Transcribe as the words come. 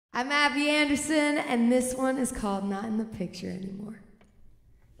I'm Abby Anderson, and this one is called Not in the Picture Anymore.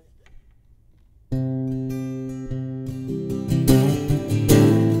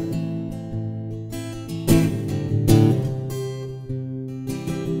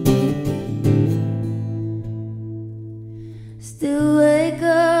 Still wake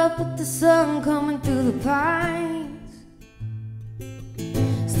up with the sun coming through the pines.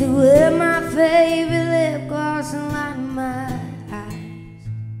 Still wear my favorite lip gloss and lighten my eyes.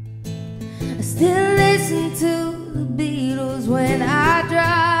 I still listen to the Beatles when I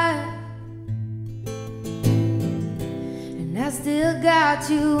drive, and I still got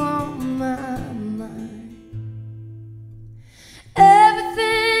you on my mind.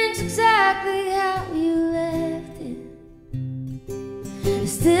 Everything's exactly how you left it.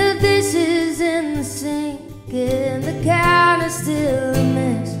 Still dishes in the sink, and the counter's still a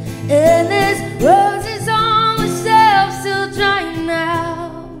mess, and there's roses on the shelf still drying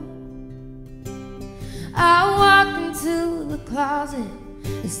out. I walk into the closet,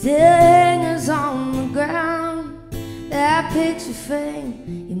 and still hangers on the ground. That picture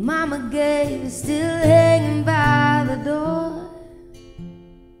frame your mama gave is still hanging by the door.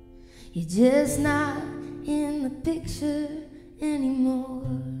 You're just not in the picture anymore.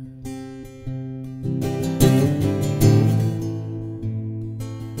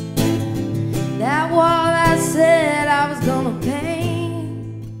 That wall I said I was gonna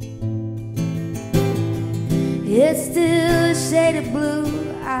paint, it's still a shade of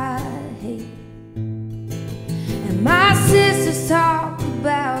blue I hate. And my sisters talk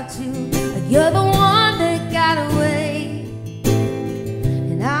about you like you're the one that got away.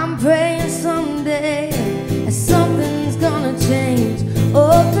 And I'm praying someday that something's gonna change.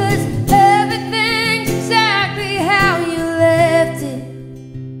 Oh, 'cause everything's exactly how you left it.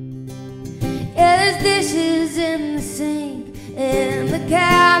 Yeah, there's dishes in the sink, and the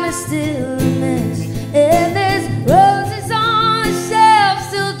counter's still a mess, and there's roses on the shelf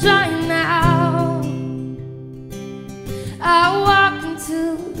still drying out. I walk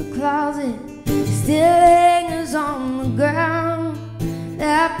into the closet, still hangers on the ground.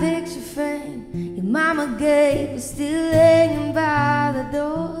 That picture frame your mama gave is still hanging by the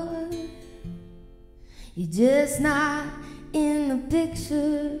door. You're just not in the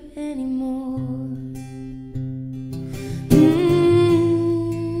picture anymore.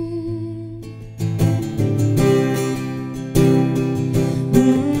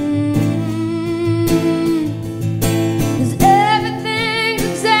 Cause everything's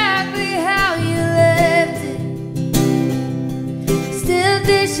exactly how you left it. Still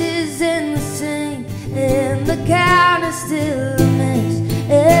dishes in the sink, and the counter's still a mess,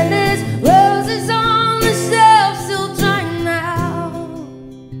 and there's roses on the shelf still drying out.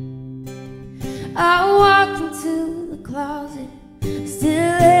 I walk into the closet,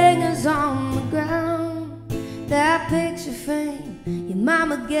 still hangers on the ground. That picture frame your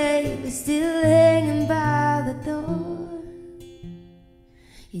mama gave is still hanging by the door.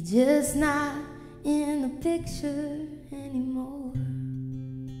 You're just not in the picture anymore.